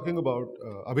he's talking about,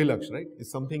 Abhilaksh, right, is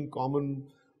something common.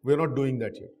 We are not doing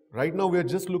that yet. Right now, we are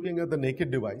just looking at the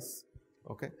naked device,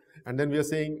 okay? And then we are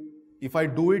saying, if I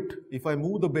do it, if I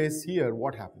move the base here,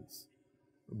 what happens?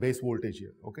 Base voltage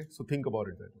here, okay? So think about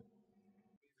it that way.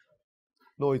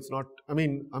 No, it's not. I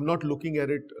mean, I'm not looking at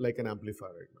it like an amplifier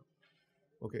right now.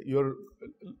 Okay,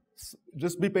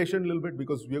 just be patient a little bit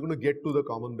because we are going to get to the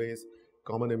common base,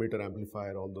 common emitter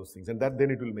amplifier, all those things, and then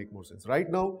it will make more sense. Right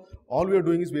now, all we are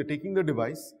doing is we are taking the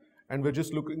device and we're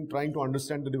just trying to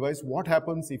understand the device. What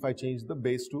happens if I change the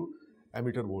base to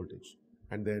emitter voltage?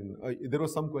 And then there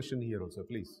was some question here also,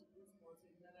 please.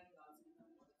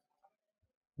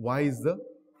 Why is the?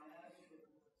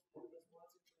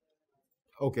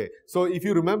 Okay, so if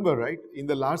you remember, right, in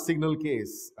the large signal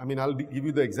case, I mean, I'll give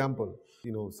you the example.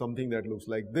 You know, something that looks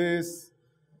like this.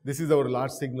 This is our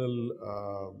large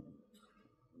signal.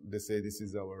 They say this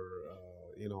is our,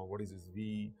 what is this?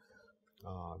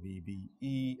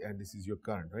 VBE, and this is your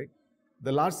current, right?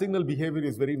 The large signal behavior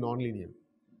is very nonlinear,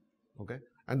 okay?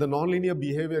 And the nonlinear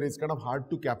behavior is kind of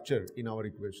hard to capture in our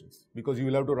equations because you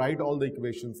will have to write all the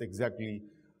equations exactly,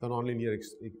 the nonlinear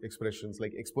expressions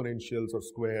like exponentials or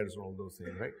squares or all those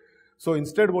things, right? So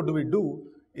instead what do we do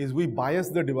is we bias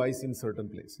the device in certain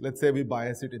place. Let's say we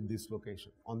bias it in this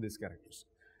location, on this characteristic.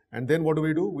 And then what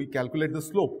do? We calculate the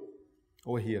slope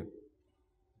over here,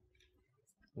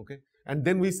 okay? And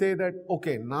then we say that,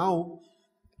 okay, now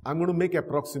I'm going to make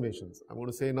approximations. I'm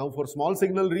going to say now for small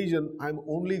signal region, I'm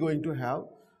only going to have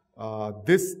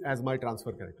this as my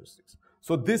transfer characteristics.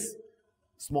 So this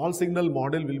small signal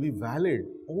model will be valid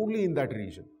only in that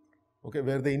region, okay,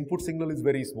 where the input signal is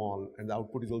very small and the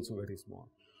output is also very small.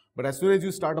 But as soon as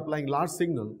you start applying large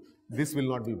signal, this will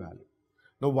not be valid.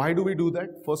 Now, why do we do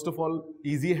that? First of all,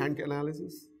 easy hand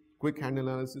analysis, quick hand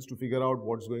analysis to figure out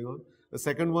what's going on. The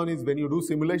second one is when you do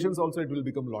simulations also, it will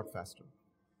become a lot faster.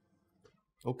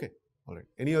 Okay, all right.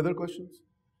 Any other questions?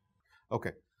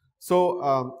 Okay,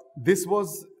 so this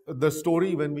was the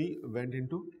story when we went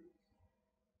into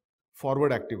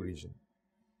forward active region.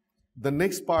 The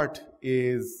next part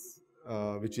is,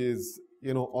 which is,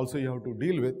 also you have to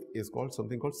deal with, is called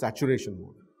something called saturation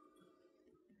mode.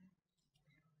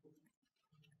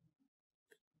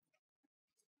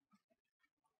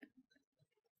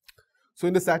 So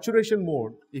in the saturation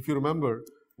mode, if you remember,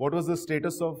 what was the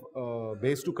status of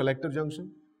base to collector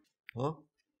junction? Huh?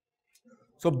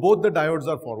 So both the diodes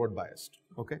are forward biased,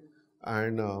 okay?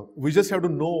 And we just have to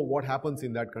know what happens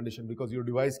in that condition because your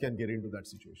device can get into that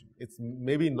situation. It's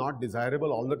maybe not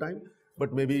desirable all the time,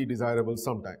 but maybe desirable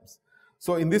sometimes.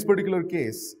 So in this particular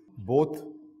case, both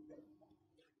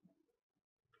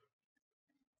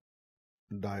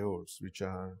diodes, which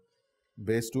are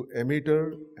base to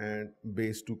emitter and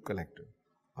base to collector,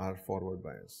 are forward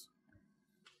bias.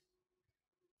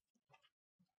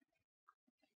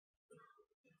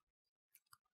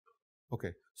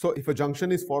 Okay, so if a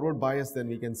junction is forward biased, then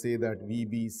we can say that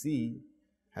VBC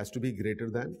has to be greater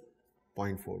than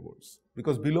 0.4 volts,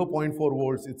 because below 0.4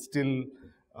 volts, it's still,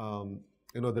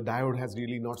 the diode has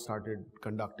really not started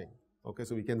conducting. Okay,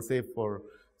 so we can say for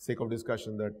sake of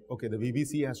discussion that, okay, the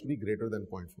VBC has to be greater than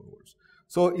 0.4 volts.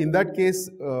 So in that case,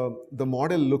 the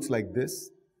model looks like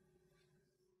this.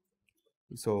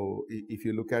 So if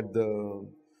you look at the,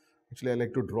 actually I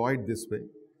like to draw it this way,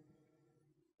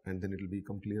 and then it will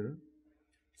become clearer.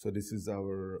 So this is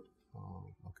our,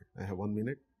 okay, I have 1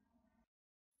 minute.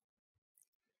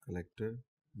 Collector,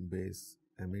 base,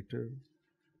 emitter,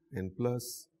 N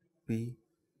plus, P,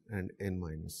 and N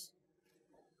minus.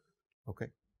 Okay.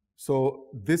 So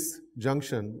this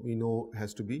junction we know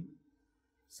has to be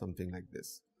something like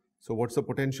this. So what's the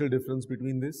potential difference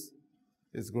between this?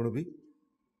 Is going to be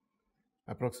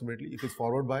approximately, if it's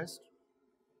forward biased,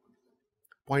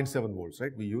 0.7 volts,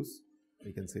 right? We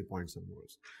can say 0.7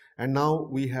 volts. And now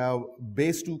we have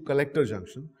base to collector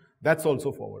junction, that's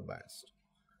also forward biased.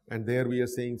 And there we are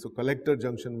saying, so collector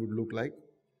junction would look like,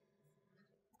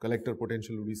 collector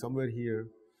potential would be somewhere here.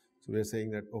 So we are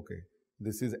saying that, okay,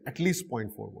 this is at least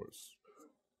 0.4 volts.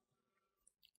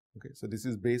 Okay, so this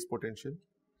is base potential.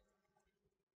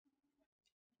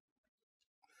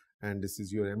 And this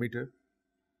is your emitter.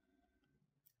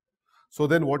 So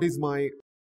then what is my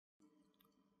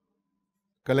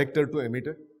collector to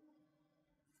emitter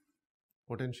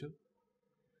potential?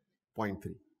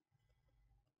 0.3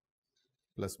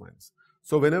 plus minus.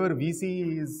 So whenever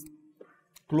VC is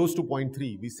close to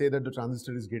 0.3, we say that the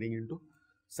transistor is getting into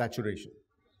saturation.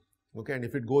 Okay, and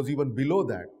if it goes even below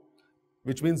that,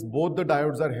 which means both the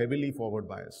diodes are heavily forward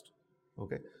biased,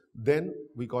 okay, then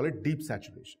we call it deep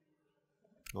saturation.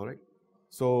 All right.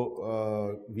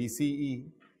 So VCE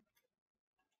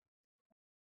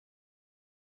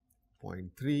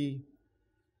 0.3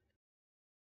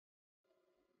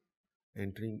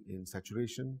 entering in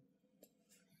saturation,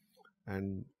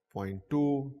 and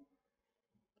 0.2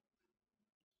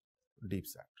 deep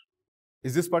sat.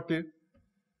 Is this part clear?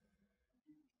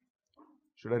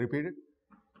 Should I repeat it?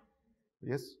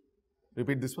 Yes?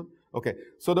 Repeat this one? Okay.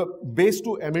 So the base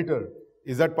to emitter,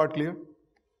 is that part clear?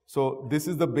 So this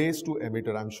is the base to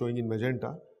emitter. I'm showing in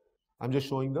magenta. I'm just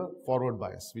showing the forward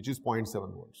bias, which is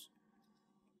 0.7 volts.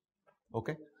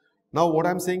 Okay. Now what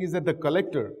I'm saying is that the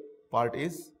collector part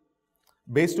is,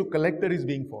 base to collector is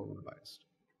being forward biased,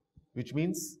 which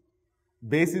means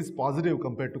base is positive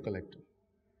compared to collector.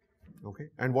 Okay.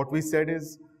 And what we said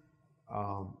is,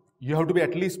 you have to be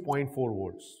at least 0.4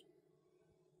 volts.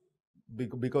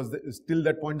 Because till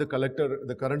that point,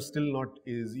 the current still not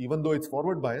is, even though it's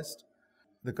forward biased,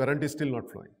 the current is still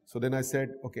not flowing. So then I said,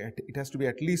 okay, it has to be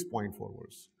at least 0.4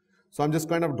 volts. So I'm just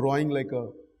kind of drawing like a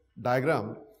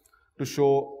diagram to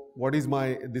show what is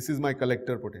this is my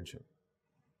collector potential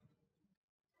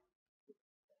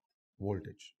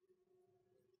voltage.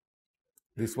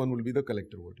 This one will be the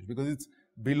collector voltage, because it's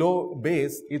below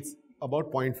base, it's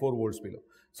about 0.4 volts below.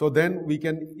 So then we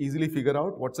can easily figure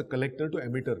out what's a collector to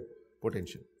emitter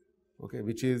potential, okay,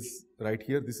 which is right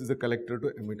here. This is a collector to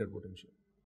emitter potential.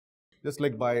 Just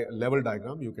like by level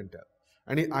diagram, you can tell.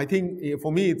 And I think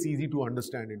for me, it's easy to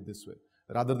understand it this way,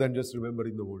 rather than just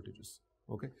remembering the voltages.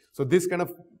 Okay, so this kind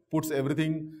of puts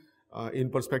everything in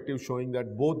perspective, showing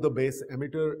that both the base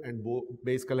emitter and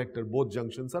base collector, both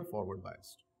junctions are forward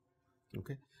biased.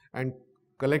 Okay, and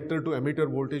collector to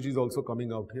emitter voltage is also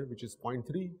coming out here, which is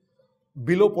 0.3.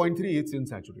 Below 0.3, it's in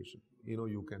saturation.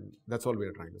 You can, that's all we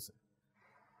are trying to say.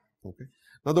 Okay,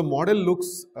 now the model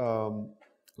looks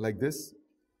like this,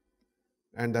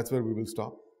 and that's where we will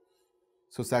stop.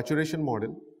 So saturation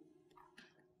model.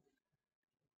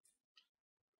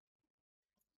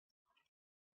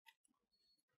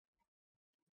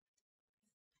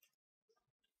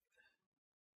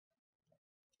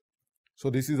 So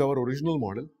this is our original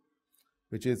model,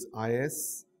 which is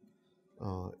IS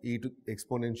e to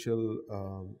exponential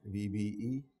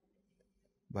VBE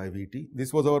by VT.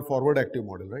 This was our forward active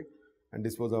model, right? And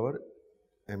this was our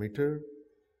emitter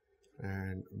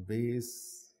and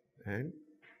base and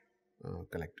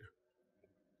collector.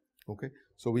 Okay,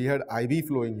 so we had IB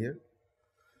flowing here,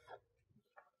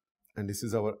 and this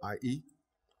is our IE.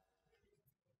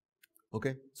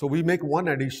 Okay, so we make one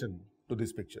addition to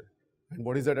this picture. And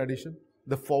what is that addition?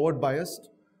 The forward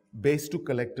biased base to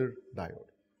collector diode.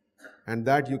 And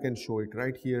that you can show it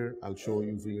right here. I'll show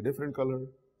using a different color.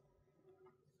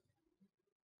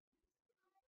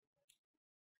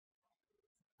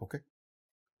 Okay,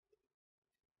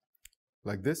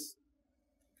 like this.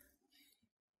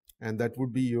 And that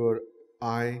would be your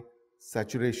I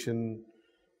saturation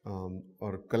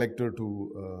or collector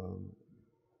to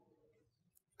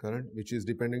current which is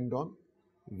dependent on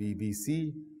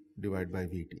VBC divided by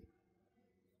VT.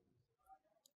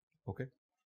 Okay.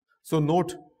 So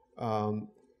note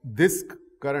this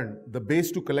current, the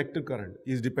base to collector current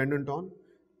is dependent on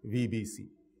VBC,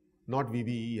 not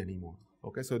VBE anymore.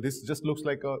 Okay. So this just looks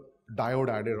like a diode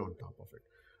added on top of it.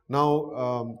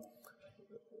 Now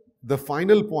the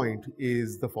final point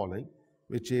is the following,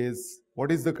 which is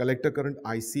what is the collector current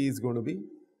IC is going to be?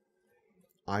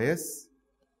 IS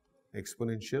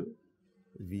exponential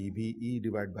VBE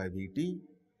divided by VT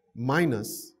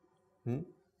minus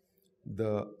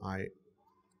the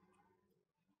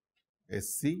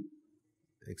ISC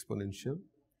exponential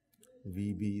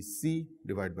VBC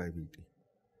divided by VT.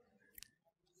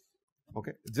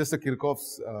 Okay, just a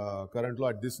Kirchhoff's current law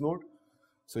at this node.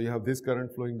 So you have this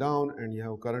current flowing down and you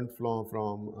have current flow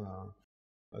from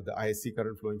the ISC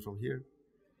current flowing from here.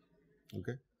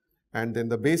 Okay, and then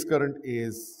the base current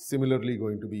is similarly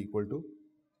going to be equal to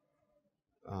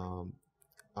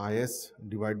IS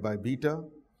divided by beta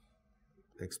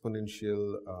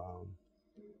exponential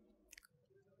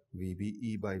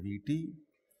VBE by VT.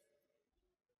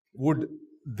 Would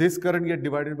this current get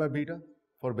divided by beta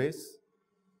for base?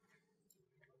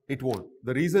 It won't.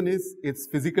 The reason is it's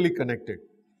physically connected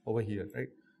over here, right?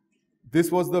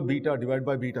 This was the beta divided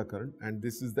by beta current and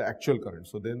this is the actual current.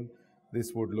 So then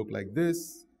this would look like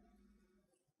this,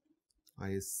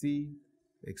 ISC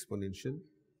exponential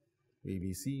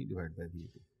VBC divided by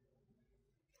VT.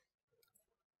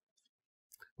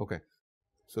 Okay.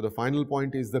 So the final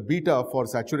point is the beta for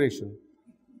saturation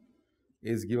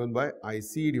is given by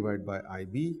IC divided by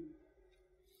IB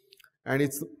and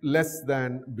it's less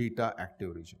than beta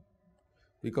active region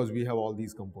because we have all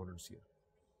these components here.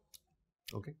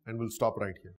 Okay, and we'll stop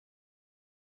right here.